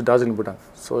எல்லாம் முடிச்சு டார்ஜிலிங் போயிட்டாங்க.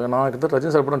 ஸோ நான் கிட்ட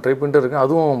ரஜினி சார் படம் ட்ரை பண்ணிட்டே இருக்கேன்.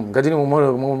 அதுவும் கஜினி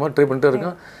மூணு ட்ரை பண்ணிட்டே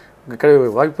இருக்கேன்.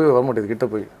 வாய்ப்பே வர மாட்டேது கிட்ட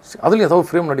போய். அதுலேயும் ஏதாவது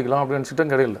ஃப்ரேம் நடிக்கலாம் அப்படின்னு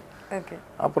நினச்சிட்டேன். கிடையாது. ஓகே.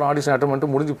 அப்புறம் ஆடிஷன் அட்டன்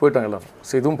பண்ணிட்டு முடிஞ்சு போயிட்டாங்க எல்லாம்.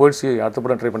 சரி இதுவும் போயிடுச்சு, அடுத்த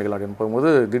படம் ட்ரை பண்ணிக்கலாம் அப்படின்னு போகும்போது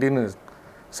திடீர்னு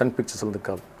சன் பிக்சர்ஸ்லேருந்து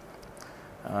கால்.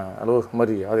 ஹலோ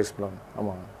மாதிரி ஆதேஷ் பலா,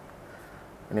 ஆமாம்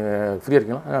நீங்கள் ஃப்ரீயாக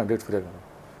இருக்கீங்களா? டேட் ஃப்ரீயாக இருக்கீங்களா?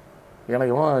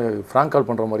 எனக்கு இவன் ஃப்ராங்க் கால்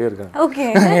பண்ணுற மாதிரியே இருக்கேன். ஓகே.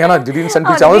 ஏன்னா திடீர்னு சன்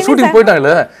பிக்சர் அவன் ஷூட்டிங்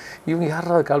போயிட்டாங்கல்ல, இவங்க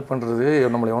யாராவது கால் பண்ணுறது,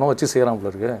 நம்மளை எவனோ வச்சு செய்கிறான்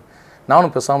போல இருக்கு.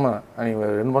 நானும் பேசாமல்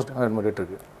நீங்கள் 2 மாதம் டேட்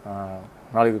இருக்குது,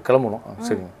 நாளைக்கு கிளம்பணும்.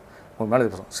 சரிங்க, உங்கள்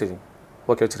மேனேஜர் பேசுகிறோம். சரிங்க,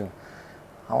 ஓகே வச்சுருங்க.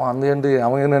 அவன் அந்த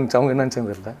அவங்க என்ன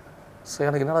நினச்சேன்னு தெரியல. ஸோ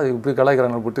எனக்கு என்னடா இப்படி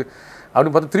கலாய்க்கிறாங்க போட்டு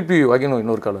அப்படின்னு பார்த்து திருப்பி வைக்கணும்.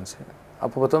 இன்னொரு கால் வந்துச்சு.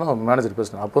 அப்போ பார்த்தா தான் மேனேஜர்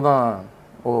பேசினேன். அப்போ தான்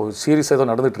சீரியஸாக ஏதோ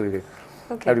நடந்துகிட்ருக்கு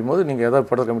அப்படிங்கும்போது, நீங்கள் ஏதாவது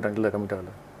படம் கமிட் ஆகல? இல்லை கமிட்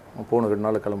ஆகலை, போகணும் 2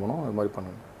 நாளில் கிளம்பணும், அது மாதிரி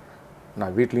பண்ணணும்.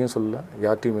 நான் வீட்லேயும் சொல்லலை,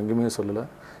 யார்ட்டையும் எங்கேயுமே சொல்லலை.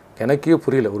 எனக்கே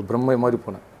புரியல, ஒரு பிரம்மை மாதிரி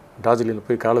போனேன். டார்ஜிலிங்கில்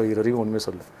போய் காலை வைக்கிற வரைக்கும் ஒன்றுமே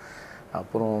சொல்லலை.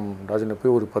 அப்புறம் டார்ஜிலிங்கில்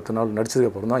போய் ஒரு 10 நாள்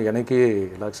நடிச்சதுக்கப்புறம் தான் எனக்கே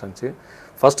ரிலாக்ஸ் ஆச்சு.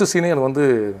 ஃபஸ்ட்டு சீனே எனக்கு வந்து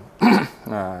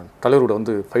தலைவரோட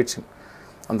வந்து ஃபைட் சீன்.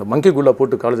 அந்த மங்கி குல்லா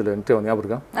போட்டு காலேஜில் என்கிட்ட ஞாபகம்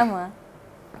இருக்கா?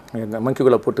 எங்கள் மங்கி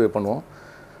குல்லா போட்டு பண்ணுவோம்.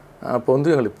 அப்போ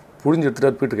வந்து எங்களுக்கு புழிஞ்சு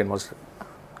எடுத்துகிட்டு போயிட்டுருக்கேன் மாஸ்டர்.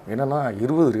 என்னென்னா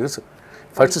 20 ரிஹர்சல்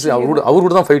ஃபஸ்ட்டு சீன்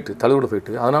அவரோட தான் ஃபைட்டு, தலைவரோட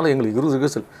ஃபைட்டு. அதனால் எங்களுக்கு 20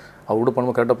 ரிஹர்சல் அவரோட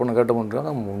பண்ணுவோம். கரெக்டாக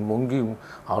பண்ணுறாங்க. மொங்கி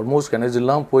ஆல்மோஸ்ட்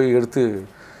எனர்ஜிலாம் போய் எடுத்து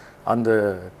அந்த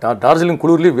டார்ஜிலிங்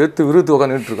குளிர்லேயே விறுத்து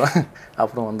உட்காந்துட்டுருக்கோம்.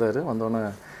 அப்புறம் வந்தோடனே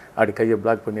அப்படி கையை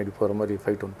பிளாக் பண்ணி அப்படி போகிற மாதிரி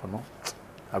ஃபைட் ஒன்று பண்ணோம்.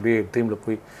 அப்படியே ட்ரீமில்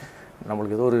போய்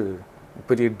நம்மளுக்கு ஏதோ ஒரு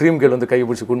பெரிய ட்ரீம் கேர்ள் வந்து கையை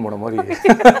பிடிச்சி கூண்டு போன மாதிரி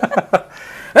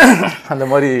அந்த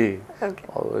மாதிரி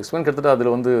எக்ஸ்பிளைன் கிட்டத்தட்ட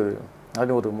அதில் வந்து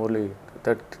அதுலேயும் ஒரு Morley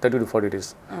 30 to 40 days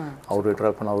our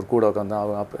drop பண்ண அவர் கூட உட்காந்து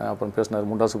அப்புறம் பேசினார்.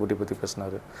 முண்டாசு போட்டி பற்றி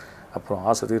பேசினார். அப்புறம்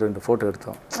ஆசை 2 ஃபோட்டோ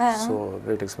எடுத்தோம். So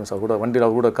great experience. அவர் கூட வண்டியில்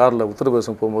அவர் கூட காரில்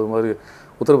உத்தரப்பிரதேசம் போகும்போது மாதிரி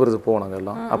உத்தரப்பிரதேசம் போவோம் நாங்கள்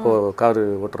எல்லாம். அப்போது காரு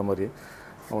ஓட்டுற மாதிரி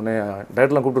உடனே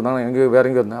டேரெக்ட்லாம் கூப்பிட்டுருந்தாங்க. எங்கேயோ வேறு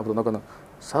எங்கேயோ இருந்தேன். அப்புறம் உட்காந்து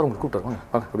சார் உங்களுக்கு கூப்பிட்டாருவாங்க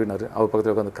வாங்க அப்படின்னாரு. அவர்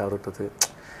பக்கத்தில் உட்காந்து கார் விட்டது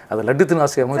அதை லட்டுத்துன்னு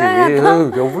ஆசையாக மாதிரி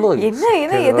எவ்வளோ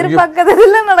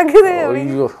எதிர்பார்க்கறதுலாம் நடக்குது.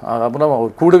 ஐயோ அப்புறம் அவர்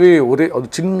கூடவே ஒரே அது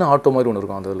சின்ன ஆட்டோ மாதிரி ஒன்று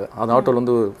இருக்கும். அதில் அந்த ஆட்டோவில்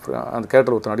வந்து அந்த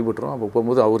கேரக்டர் ஒருத்தர் அடிபட்டுரும். அப்போ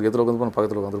போகும்போது அவர் எதில் உட்காந்து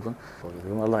பக்கத்தில் உட்காந்துருப்பேன்.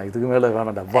 இதுக்கு மேலே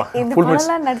வேணாண்டா.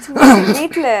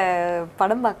 வீட்டில்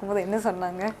படம் பார்க்கும்போது என்ன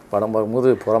சொன்னாங்க? படம்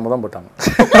பார்க்கும்போது பொறாம தான் பட்டாங்க.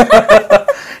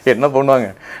 என்ன பண்ணுவாங்க,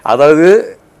 அதாவது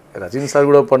ரஜினி சார்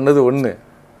கூட பண்ணது ஒன்று,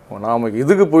 நாம்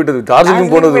இதுக்கு போயிட்டது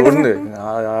டார்ஜிலிங் போனது ஒன்று.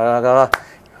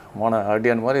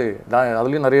 அடியான மாதிரி நான்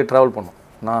அதுலேயும் நிறைய ட்ராவல் பண்ணோம்.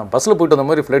 நான் பஸ்ஸில் போயிட்டு வந்த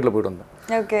மாதிரி ஃப்ளைட்டில் போயிட்டு வந்தேன்.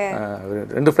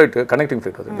 2 ஃப்ளைட்டு கனெக்டிங்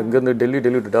ஃப்ளைட். அது இங்கேருந்து டெல்லி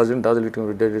டு டார்ஜிலிங்,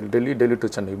 டெல்லி டு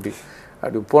சென்னை. இப்படி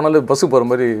அப்படி போனாலும் பஸ்ஸுக்கு போகிற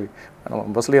மாதிரி நம்ம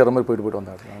பஸ்ஸில் ஏற மாதிரி போயிட்டு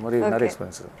வந்தேன். அந்த மாதிரி நிறைய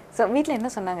எக்ஸ்பீரியன்ஸ். ஸோ வீட்டில் என்ன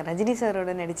சொன்னாங்க? ரஜினி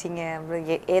சாரோட நடிச்சிங்க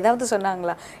ஏதாவது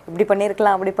சொன்னாங்க இப்படி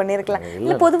பண்ணியிருக்கலாம் அப்படி பண்ணியிருக்கலாம்?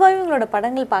 இல்லை பொதுவாகவே உங்களோட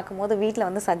படங்கள் பார்க்கும்போது வீட்டில்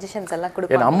வந்து சஜஷன்ஸ் எல்லாம்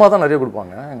கொடுப்பாங்க? என் அம்மா தான் நிறைய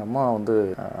கொடுப்பாங்க. எங்கள் அம்மா வந்து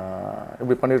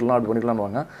இப்படி பண்ணிடலாம் அப்படி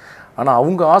பண்ணிக்கலாம்னுவாங்க. ஆனால்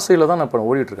அவங்க ஆசையில் தான் நான் இப்போ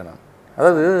ஓடிட்டுருக்கேன். நான்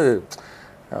அதாவது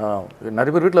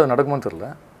நிறைய பேர் வீட்டில் அது நடக்குமான்னு தெரில.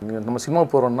 நம்ம சினிமா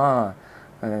போகிறோன்னா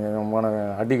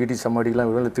அடிக்கடி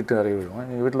அடிக்கலாம் வெளியில் திட்டு நிறைய விடுவோம்.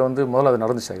 எங்கள் வீட்டில் வந்து முதல்ல அது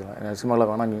நடந்துச்சு. சினிமாவில்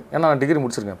வேணாம், ஏன்னா நான் டிகிரி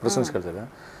முடிச்சிருக்கேன், பிரசன்ஸ் கிடைச்சது.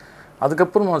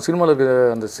 அதுக்கப்புறம் நான் சினிமாவில் இருக்கிற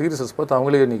அந்த சீரியஸஸ் பார்த்து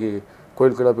அவங்களே இன்றைக்கி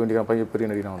கோயில் கோயிலாக போய் வேண்டிய பையன் பெரிய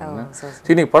நடிகை வந்து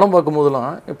சரி நீ படம் பார்க்கும்போதெல்லாம்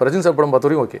இப்போ ரஜினி சார் படம் பார்த்த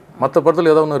வரையும் ஓகே. மற்ற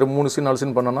படத்தில் ஏதாவது ஒன்று 3 சீன் 4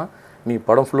 சீன் பண்ணோன்னா நீ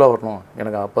படம் ஃபுல்லாக வரணும்,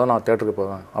 எனக்கு அப்போ தான் நான் தேட்டருக்கு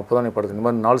போவேன், அப்போ தான் நீ படத்துக்கு இந்த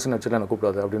மாதிரி 4 சீன் வச்சுட்டு எனக்கு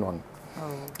கூப்பிடாது அப்படின்னு வாங்க.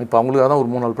 இப்போ அவங்களுக்காக தான் ஒரு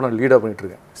 3-4 படம் லீடாக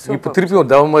பண்ணிட்டுருக்கேன். இப்போ திருப்பி ஒரு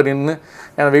தவ மாதிரி நின்று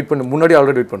நான் வெயிட் பண்ணி முன்னாடி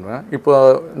ஆல்ரெடி வெயிட் பண்ணுவேன். இப்போ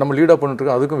நம்ம லீடாக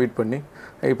பண்ணிட்டுருக்கோம், அதுக்கும் வெயிட் பண்ணி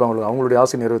இப்போ அவங்களுடைய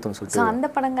ஆசை நிறைவேற்றணும்னு சொல்லிட்டு. அந்த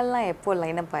படங்கள்லாம் எப்போ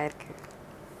லைனப் ஆயிருக்கு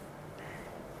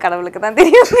கடவுளுக்கு தான்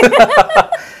தெரியும்.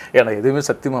 ஏன்னா எதுவுமே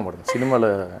சத்தியமாக மேடம் சினிமாவில்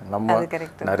நம்ம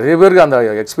நிறைய பேருக்கு அந்த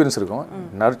எக்ஸ்பீரியன்ஸ் இருக்கும்.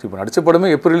 இப்போ நடித்த படமே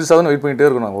எப்போ ரிலீஸ் ஆகுதுன்னு வெயிட் பண்ணிகிட்டே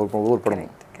இருக்கணும் ஒவ்வொரு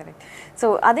படமும். ஸோ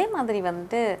அதே மாதிரி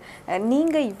வந்துட்டு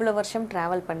நீங்கள் இவ்வளோ வருஷம்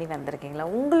ட்ராவல் பண்ணி வந்திருக்கீங்களா?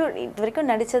 உங்களோட இது வரைக்கும்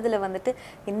நடித்ததில் வந்துட்டு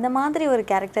இந்த மாதிரி ஒரு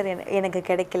கேரக்டர் எனக்கு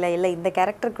கிடைக்கல, இல்லை இந்த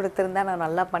கேரக்டர் கொடுத்துருந்தா நான்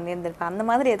நல்லா பண்ணியிருந்திருப்பேன், அந்த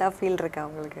மாதிரி ஏதாவது ஃபீல் இருக்கா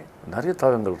உங்களுக்கு? நிறைய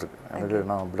தாக்கங்கள் இருக்குது எனக்கு.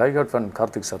 நான் பிளைகாட் ஃபேன்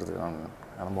கார்த்திக் சார்,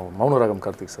 நம்ம மௌனராகம்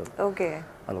கார்த்திக் சார். ஓகே.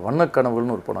 அதில்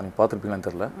வண்ணக்கனவுன்னு ஒரு படம் நீங்கள் பார்த்துருப்பீங்களான்னு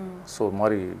தெரில. ஸோ ஒரு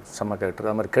மாதிரி செம்ம கேரக்டர்.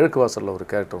 அது மாதிரி கிழக்கு வாசலில் ஒரு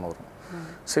கேரக்டர் ஒன்று வரும்.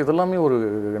 ஸோ இதெல்லாமே ஒரு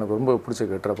எனக்கு ரொம்ப பிடிச்ச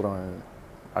கேரக்டர். அப்புறம்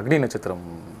அக்னி நட்சத்திரம்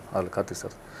அதில் கார்த்திக்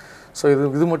சார். ஸோ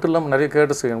இது மட்டும் இல்லாமல் நிறைய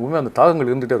கேரக்டர்ஸ் எனக்கு அந்த தாக்கங்கள்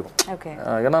இருந்துகிட்டே இருக்கும்.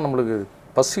 ஏன்னா நம்மளுக்கு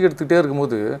பசி எடுத்துகிட்டே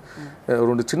இருக்கும்போது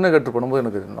ஒரு சின்ன கேரக்டர் பண்ணும்போது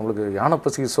எனக்கு நம்மளுக்கு யானை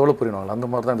பசி சோள புரியணும் அந்த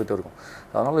மாதிரி தான் இருந்துகிட்டே இருக்கும்.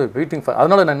 அதனால் வெயிட்டிங்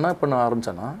அதனால் நான் என்ன பண்ண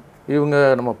ஆரம்பித்தேன்னா இவங்க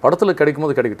நம்ம படத்தில் கிடைக்கும்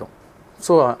போது கிடைக்கட்டும்.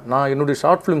 ஸோ நான் என்னுடைய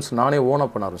ஷார்ட் ஃபிலிம்ஸ் நானே ஓனாக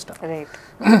பண்ண ஆரம்பிச்சிட்டேன்.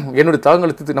 என்னுடைய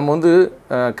தாக்கங்களை தீர்த்து நம்ம வந்து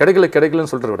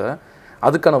கிடைக்கலன்னு சொல்கிறத விட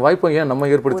அதுக்கான வாய்ப்பை ஏன் நம்ம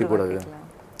ஏற்படுத்திக்கூடாது.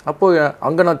 அப்போது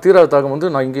அங்கே நான் தீராத தாக்கம் வந்து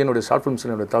நான் இங்கே என்னுடைய ஷார்ட் ஃபிலிம்ஸில்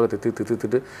என்னுடைய தாக்கத்தை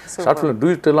தீர்த்துட்டு ஷார்ட் ஃபிலிம்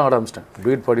டூயிட்டெல்லாம் ஆட ஆரம்பிச்சிட்டேன்.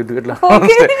 டூயிட் பாடி டூயிட்லாம்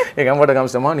ஆரம்பிச்சிட்டேன். எங்கள் அம்மாட்ட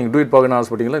காமிச்சிட்டமா நீங்கள் டூயிட் பார்க்கணும்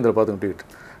ஆசைப்பட்டீங்களா இதில் பார்த்து டூயிட்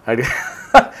அப்படி.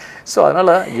 ஸோ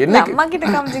அதனால் என்ன அம்மா கிட்ட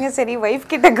காமிச்சிங்க சரி, ஒய்ஃப்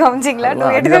கிட்ட காமிச்சிங்களா?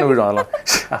 விடும் அதெல்லாம்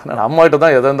அதனால் அம்மாகிட்ட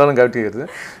தான் எதாக இருந்தாலும் காட்டிக்கிறது.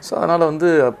 ஸோ அதனால் வந்து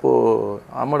அப்போது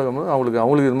அம்மாட்ட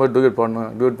அவங்களுக்கு இது மாதிரி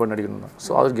டியூட் பண்ண நடிக்கணும் தான்.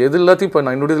 ஸோ அதுக்கு எது எல்லாத்தையும் இப்போ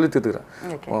நான் என்னுடைய இதுலேயே தீர்த்துக்கிறேன்.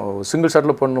 சிங்கிள்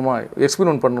ஷாட்டில் பண்ணணுமா,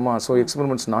 எக்ஸ்பெரிமெண்ட் பண்ணணுமா, ஸோ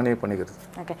எக்ஸ்பெரிமெண்ட்ஸ் நானே பண்ணிக்கிறது.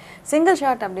 ஓகே, சிங்கிள்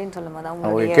ஷாட் அப்படின்னு சொல்லும் போது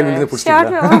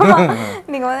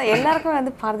நீங்கள் வந்து எல்லாருக்கும்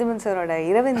வந்து பார்த்திபன் சாரோட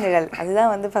இரவிந்துகள்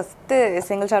அதுதான் வந்து ஃபஸ்ட்டு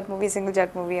சிங்கிள் ஷாட்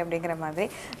மூவி அப்படிங்கிற மாதிரி.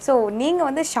 ஸோ நீங்கள்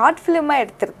வந்து ஷார்ட் ஃபிலிமாக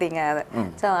எடுத்துருத்தீங்க அதை.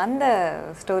 ஸோ அந்த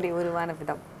ஸ்டோரி உருவான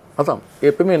விதம் அதான்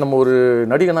எப்பவுமே நம்ம ஒரு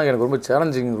நடிகனா எனக்கு ரொம்ப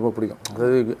சேலஞ்சிங் ரொம்ப பிடிக்கும்.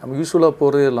 அதாவது நம்ம யூஸ்வலாக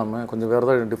போகிறதே இல்லாமல் கொஞ்சம் வேறு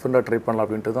ஏதாவது டிஃப்ரெண்ட்டாக ட்ரை பண்ணலாம்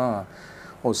அப்படின்ட்டு தான்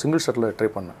ஒரு சிங்கிள் ஷாட்டில் ட்ரை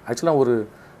பண்ணேன். ஆக்சுவலாக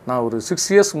நான் ஒரு 6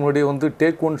 இயர்ஸ் முன்னாடியே வந்து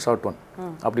டேக் 1 ஷாட் 1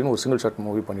 அப்படின்னு ஒரு சிங்கிள் ஷாட்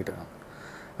மூவி பண்ணிட்டேன்.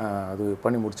 அது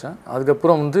பண்ணி முடித்தேன்.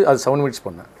 அதுக்கப்புறம் வந்து அது 7 மினிட்ஸ்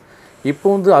பண்ணேன். இப்போ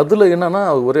வந்து அதில் என்னென்னா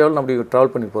ஒரே ஆள் நான் அப்படி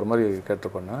ட்ராவல் பண்ணி போகிற மாதிரி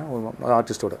கேரக்டர் பண்ணேன் ஒரு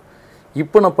ஆர்டிஸ்ட்டோட.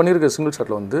 இப்போ நான் பண்ணியிருக்க சிங்கிள்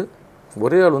ஷாட்டில் வந்து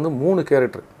ஒரே ஆள் வந்து 3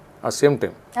 character at same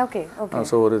time. Okay.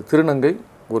 So ஒரு திருநங்கை,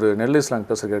 ஒரு நெல்லை ஸ்லாங்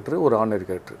பேசுகிற கேரக்டர், ஒரு ஆர்டினரி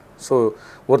கேரக்டர். ஸோ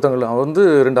ஒருத்தங்களை அவன் வந்து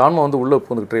 2 ஆன்மா வந்து உள்ளே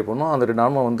போந்து ட்ரை பண்ணோம். அந்த 2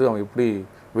 ஆன்மா வந்து அவன் எப்படி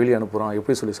வெளியே அனுப்புகிறான்,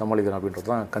 எப்படி சொல்லி சமாளிக்கிறான் அப்படின்றது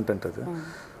தான் கண்டென்ட். அது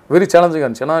வெரி சேலஞ்சிங்காக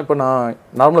இருந்துச்சு. ஏன்னா இப்போ நான்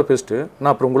நார்மலாக பேசிட்டு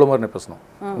நான் அப்புறம் உங்களை மாதிரி பேசணும்,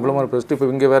 உங்களை மாதிரி பேசிட்டு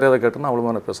இப்போ இங்கே வேறு ஏதாவது கேட்டேன்னா அவ்வளோ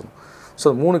மாதிரி பேசணும். ஸோ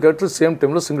 3 கேரக்டர் சேம்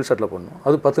டைமில் சிங்கிள் ஷாட்டில் பண்ணணும்.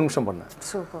 அது 10 நிமிஷம் பண்ணேன்.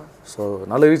 சூப்பர். ஸோ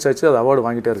நல்ல ரீச் ஆச்சு. அது அவார்டு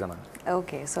வாங்கிட்டே இருக்கேன் நான்.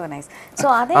 Okay, so nice. ஸோ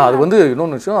அது வந்து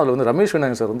இன்னொன்று விஷயம், அதில் வந்து ரமேஷ்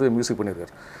விநாயகன் சார் வந்து மியூசிக்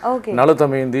பண்ணியிருக்காரு. ஓகே.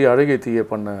 நலத்தமையந்தி அழகை தீய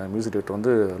பண்ண மியூசிக் டேரக்டர்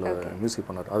வந்து அதில் மியூசிக்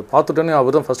பண்ணார். அது பார்த்துட்டோன்னே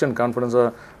அவர் தான் ஃபஸ்ட் அண்ட் கான்ஃபிடன்ஸாக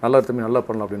நல்லா தம்பி நல்லா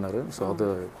பண்ணலாம் அப்படின்னாரு. ஸோ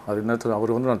அது நேரத்தில்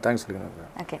அவர் வந்து நான் தேங்க்ஸ் சொல்லிக்கிறேன்.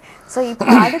 ஓகே. ஸோ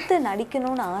இப்போ அடுத்து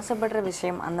நடிக்கணும்னு ஆசைப்படுற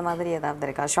விஷயம் அந்த மாதிரி ஏதாவது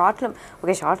இருக்கா? ஷார்ட் ஃபிலிம்,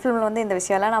 ஓகே, ஷார்ட் ஃபிலிமில் வந்து இந்த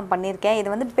விஷயம்லாம் நான் பண்ணியிருக்கேன், இது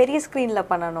வந்து பெரிய ஸ்க்ரீனில்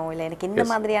பண்ணணும், இல்லை எனக்கு இந்த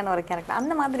மாதிரியான ஒரு கேரக்டர்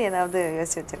அந்த மாதிரி ஏதாவது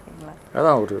யோசிச்சு வச்சுருக்கீங்களா?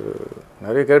 அதான் ஒரு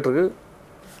நிறைய கேரக்டருக்கு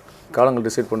காலங்கள்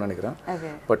டிசைட் பண்ண நினைக்கிறேன்.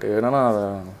 பட் என்னென்னா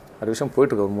நிறைய விஷயம்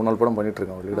போயிட்டுருக்கு. ஒரு 3 நாள் படம்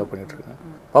பண்ணிகிட்ருக்கேன், ஒரு லீடாக பண்ணிகிட்ருக்கேன்.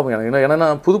 பார்ப்போம். எனக்கு என்னென்னா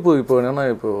புது இப்போ என்னென்னா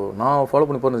இப்போ நான் ஃபாலோ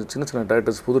பண்ணி போகிற சின்ன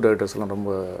டேரக்டர்ஸ், புது டேரக்டர்ஸ்லாம்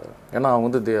ரொம்ப, ஏன்னா அவங்க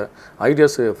வந்து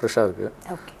ஐடியாஸ் ஃப்ரெஷ்ஷாக இருக்குது.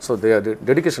 ஸோ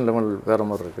டெடிகேஷன் லெவல் வேறு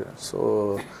மாதிரி இருக்குது. ஸோ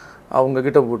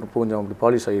அவங்கக்கிட்ட கொஞ்சம் அப்படி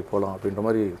பாலிஷ் ஆகி போகலாம் அப்படின்ற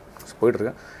மாதிரி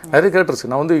போயிட்டுருக்கேன். நிறைய கேரக்டர்ஸ்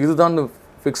நான் வந்து இதுதான்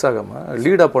ஃபிக்ஸ் ஆகாமல்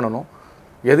லீடாக பண்ணணும்,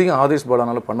 எதையும் ஆதேஷ்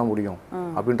பாலானால பண்ண முடியும்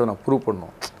அப்படின்றத நான் ப்ரூவ்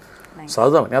பண்ணணும். ஸோ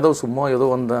அதுதான் ஏதோ சும்மா ஏதோ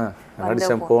வந்தேன்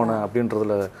நடித்தேன் போனேன்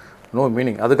அப்படின்றதுல நோ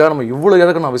மீனிங். அதுக்காக நம்ம இவ்வளோ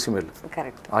இழக்கணும் அவசியமே இல்லை.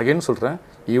 அகைன்னு சொல்கிறேன்,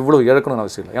 இவ்வளோ இழக்கணும்னு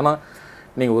அவசியம் இல்லை. ஏன்னா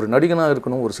நீங்கள் ஒரு நடிகனாக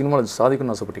இருக்கணும், ஒரு சினிமாவில்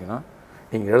சாதிக்கணும்னு ஆசைப்பட்டீங்கன்னா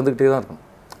நீங்கள் இழந்துக்கிட்டே தான் இருக்கணும்.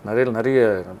 நிறைய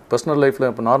பர்சனல் லைஃப்பில்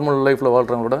இப்போ நார்மல் லைஃப்பில்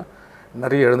வாழ்கிறவங்களோட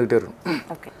நிறைய இழந்துக்கிட்டே இருக்கணும்.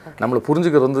 நம்மளை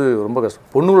புரிஞ்சுக்கிறது வந்து ரொம்ப கஷ்டம்.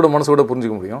 பொண்ணுங்களோட மனசோட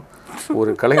புரிஞ்சிக்க முடியும்,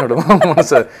 ஒரு கலைஞரோட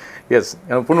மனசை. எஸ்,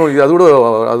 பொண்ணு அதோட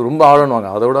அது ரொம்ப ஆழணுவாங்க.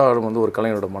 அதோட ஆழம் வந்து ஒரு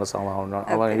கலைஞரோட மனசு.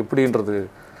 அவன் எப்படின்றது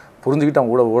புரிஞ்சுக்கிட்டு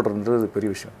அவங்க கூட ஓடுறதுன்றது பெரிய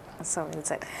விஷயம்.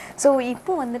 சார், ஸோ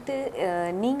இப்போ வந்துட்டு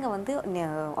நீங்கள் வந்து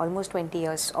ஆல்மோஸ்ட் 20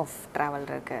 இயர்ஸ் ஆஃப் ட்ராவல்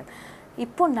இருக்கு.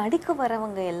 இப்போ நடிக்க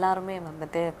வரவங்க எல்லாருமே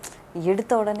வந்துட்டு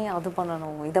எடுத்த உடனே அது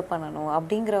பண்ணணும் இதை பண்ணணும்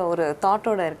அப்படிங்கிற ஒரு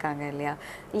தாட்டோடு இருக்காங்க இல்லையா?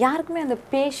 யாருக்குமே அந்த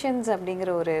பேஷன்ஸ் அப்படிங்கிற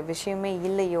ஒரு விஷயமே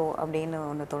இல்லையோ அப்படின்னு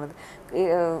ஒன்று தோணுது.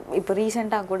 இப்போ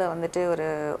ரீசெண்டாக கூட வந்துட்டு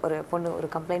ஒரு பொண்ணு ஒரு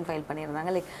கம்ப்ளைண்ட் ஃபைல்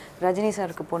பண்ணியிருந்தாங்க, லைக் ரஜினி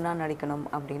சாருக்கு பொண்ணாக நடிக்கணும்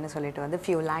அப்படின்னு சொல்லிட்டு வந்து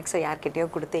ஃபியூ லேக்ஸை யார்கிட்டயோ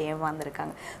கொடுத்து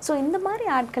ஏமாந்துருக்காங்க. ஸோ இந்த மாதிரி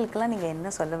ஆட்களுக்கெல்லாம் நீங்கள்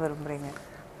என்ன சொல்ல விரும்புகிறீங்க?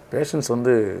 பேஷன்ஸ்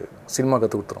வந்து சினிமா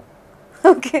கற்றுக் கொடுத்துரும்.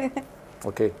 ஓகே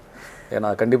ஓகே, ஏன்னா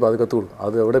கண்டிப்பாக அது கற்றுக் கொடுக்கும்.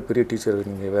 அதை விட பெரிய டீச்சர்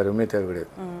நீங்கள் வேறு எதுவுமே தேவை கிடையாது.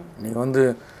 நீங்கள் வந்து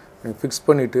ஃபிக்ஸ்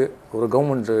பண்ணிவிட்டு ஒரு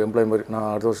கவர்மெண்ட் எம்ப்ளாயி மாதிரி நான்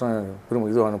அடுத்த வருஷம்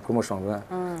இது ப்ரொமோஷன் வாங்குவேன்,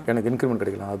 எனக்கு இன்க்ரிமெண்ட்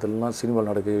கிடைக்கலாம், அதெல்லாம் சினிமாவில்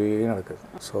நடக்கவே நடக்குது.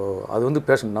 ஸோ அது வந்து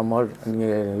பேஷன். நம்ம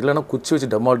நீங்கள் இல்லைன்னா குச்சி வச்சு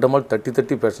டமால்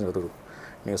தட்டி பேஷன் கற்றுக்கும்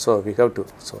நீங்கள். So we have to.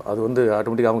 So அது வந்து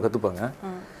ஆட்டோமேட்டிக்காக அவங்க கற்றுப்பாங்க.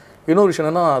 இன்னொரு விஷயம்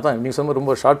என்னென்னா அதான் நீங்கள் சொன்ன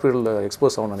ரொம்ப ஷார்ட் பீரியடில்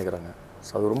எக்ஸ்போஸ் ஆகணும்னு நினைக்கிறாங்க.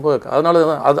 ஸோ அது ரொம்ப அதனால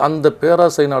தான் அது அந்த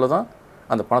பேராசைனால தான்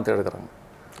அந்த பணத்தை எடுக்கிறாங்க.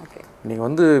 நீங்கள்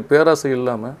வந்து பேராசை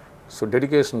இல்லாமல் ஸோ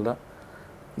டெடிக்கேஷனில்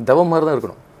தவ மாதிரி தான்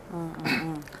இருக்கணும்.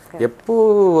 எப்போ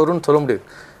வரும்னு சொல்ல முடியாது.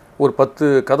 ஒரு 10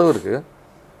 கதவு இருக்குது,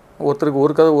 ஒருத்தருக்கு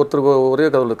ஒரு கதவு, ஒருத்தருக்கு ஒரே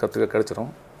கதவில்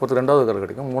கிடச்சிரும், ஒருத்தர் 2வது கதவு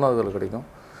கிடைக்கும், 3வது கதவு கிடைக்கும்.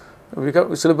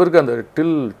 சில பேருக்கு அந்த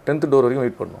டில் 10th டோர் வரைக்கும்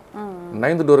வெயிட் பண்ணணும்,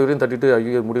 9th டோர் வரையும் தட்டிட்டு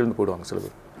ஐயோ முடியலன்னு போயிடுவாங்க சில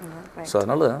பேர். ஸோ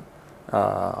அதனால்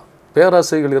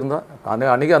பேராசைகள் இருந்தால்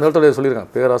அன்றைக்கி அந்த இடத்துல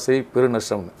சொல்லியிருக்காங்க பேராசை பெரு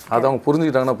நஷ்டம்னு. அதை அவங்க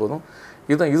புரிஞ்சுக்கிட்டாங்கன்னா போதும்.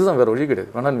 இதுதான் வேறு வழி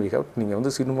கிடையாது. வேணால் நீங்கள்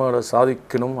வந்து சினிமாவில்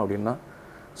சாதிக்கணும் அப்படின்னா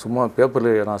சும்மா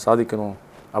பேப்பரில் நான் சாதிக்கணும்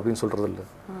அப்படின்னு சொல்கிறது இல்லை.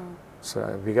 So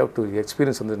we have to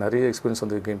experience வந்து நிறைய எக்ஸ்பீரியன்ஸ்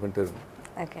வந்து கெயின் பண்ணிட்டு இருக்கணும்.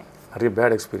 ஓகே, நிறைய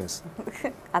பேட் எக்ஸ்பீரியன்ஸ்.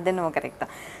 அது என்னமோ கரெக்ட்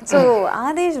தான். ஸோ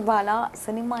ஆதேஷ் பாலா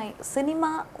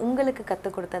சினிமா உங்களுக்கு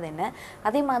கற்றுக் கொடுத்தது என்ன?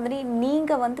 அதே மாதிரி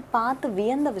நீங்கள் வந்து பார்த்து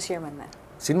வியந்த விஷயம் என்ன?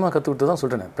 சினிமா கற்றுக்கிட்டு தான்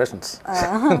சொல்கிறேன், பேஷன்ஸ்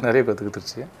நிறைய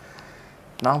கற்றுக்கிட்டுருச்சு.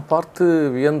 நான் பார்த்து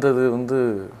வியந்தது வந்து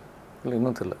இல்லை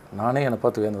இன்னும் தெரியல, நானே என்னை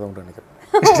பார்த்து வியந்ததான் நினைக்கிறேன்.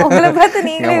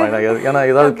 ஏன்னா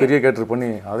ஏதாவது பெரிய கேரக்டர் பண்ணி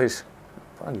ஆதேஷ்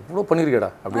இவ்வளோ பண்ணியிருக்கேடா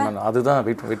அப்படின்னு நான் அதுதான்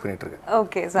வெயிட் பண்ணிட்டு இருக்கேன்.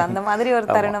 ஓகே, ஸோ அந்த மாதிரி ஒரு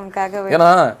தருணம்காக. ஏன்னா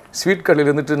ஸ்வீட் கடையில்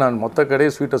இருந்துட்டு நான் மொத்த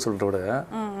கடையை ஸ்வீட்டை சொல்கிறத விட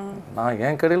நான்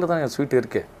என் கடையில் தான் என் ஸ்வீட்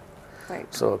இருக்கேன்.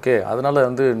 ஸோ ஓகே, அதனால்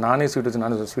வந்து நானே ஸ்வீட் வச்சு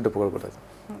நானே ஸ்வீட்டை புகழக்கூடாது.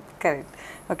 கரெக்ட்.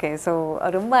 ஓகே, ஸோ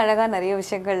ரொம்ப அழகாக நிறைய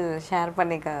விஷயங்கள் ஷேர்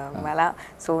பண்ணிக்க மேலா.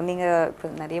 ஸோ நீங்கள் இப்போ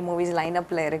நிறைய மூவிஸ்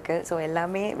லைனப்பில் இருக்குது. ஸோ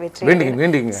எல்லாமே வெற்றி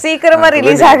வேண்டிங்க சீக்கிரமாக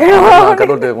ரிலீஸ் ஆகணும்.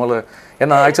 கடவுள்கிட்ட முதல்ல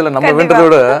ஏன்னா ஆக்சுவலாக நம்ம வேண்டதை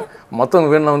விட மொத்தவங்க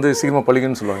வேணும் வந்து சீக்கிரமாக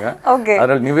பழிக்குன்னு சொல்லுவாங்க.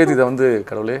 அதனால நிவேதிதா வந்து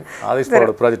கடவுளே ஆதேஷ்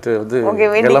பாலோட ப்ராஜெக்ட் வந்து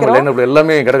எல்லாமே லைனப்பில்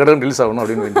எல்லாமே கடகடன்னு ரிலீஸ் ஆகணும்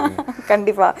அப்படின்னு வேண்டிங்க.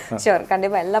 கண்டிப்பாக ஷியோர்,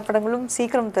 கண்டிப்பாக எல்லா படங்களும்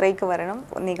சீக்கிரம் திரைக்கு வரணும்.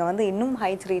 நீங்கள் வந்து இன்னும்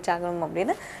ஹைட்ஸ் ரீச் ஆகணும்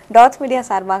அப்படின்னு டாட்ஸ் மீடியா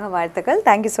சார்பாக வாழ்த்துக்கள்.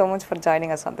 Thank you so much for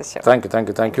joining us on the show.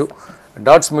 Thank you.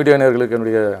 Dots media நேயர்களுக்கு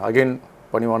என்னுடைய அகைன்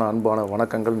பணிவான அன்பான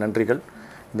வணக்கங்கள், நன்றிகள்.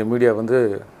 இந்த மீடியா வந்து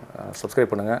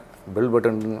சப்ஸ்கிரைப் பண்ணுங்கள், பெல்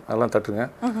பட்டன் அதெல்லாம் தட்டுங்க.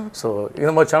 ஸோ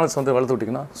இந்த மாதிரி சேனல்ஸ் வந்து வளர்த்து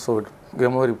விட்டிங்கன்னா ஸோ இந்த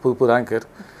மாதிரி புது ஆங்கர்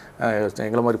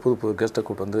எங்களை மாதிரி புது கெஸ்ட்டை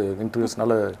கூப்பிட்டு வந்து இன்டர்வியூஸ்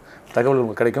நல்ல தகவல்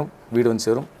உங்களுக்கு கிடைக்கும், வீடு வந்து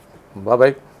சேரும்.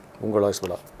 பாய், உங்கள் ஆதேஷ்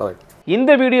பாலா. பாய்.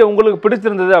 இந்த வீடியோ உங்களுக்கு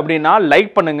பிடிச்சிருந்தது அப்படின்னா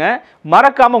லைக் பண்ணுங்க,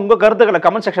 மறக்காம உங்க கருத்துக்களை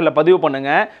கமெண்ட் செக்ஷன்ல பதிவு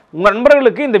பண்ணுங்க, உங்க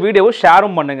நண்பர்களுக்கு இந்த வீடியோவை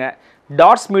ஷேரும் பண்ணுங்க.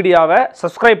 டாட்ஸ் மீடியாவை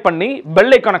சப்ஸ்கிரைப் பண்ணி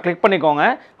பெல் ஐக்கானை கிளிக் பண்ணிக்கோங்க.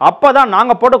 அப்பதான்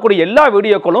நாங்கள் போடக்கூடிய எல்லா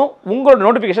வீடியோக்களும் உங்களோட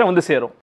நோட்டிஃபிகேஷன் வந்து சேரும்.